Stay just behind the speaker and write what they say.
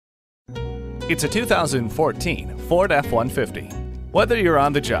It's a 2014 Ford F-150. Whether you're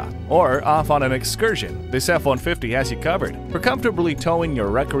on the job or off on an excursion, this F-150 has you covered. From comfortably towing your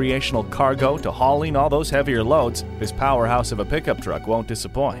recreational cargo to hauling all those heavier loads, this powerhouse of a pickup truck won't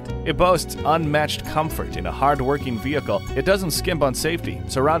disappoint. It boasts unmatched comfort in a hard-working vehicle. It doesn't skimp on safety,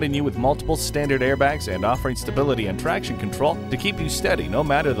 surrounding you with multiple standard airbags and offering stability and traction control to keep you steady no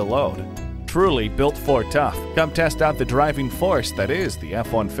matter the load. Truly built for tough. Come test out the driving force that is the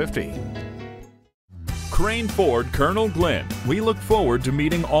F-150. Crain Ford Colonel Glenn. We look forward to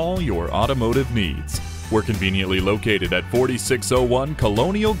meeting all your automotive needs. We're conveniently located at 4601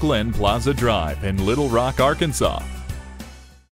 Colonial Glen Plaza Drive in Little Rock, Arkansas.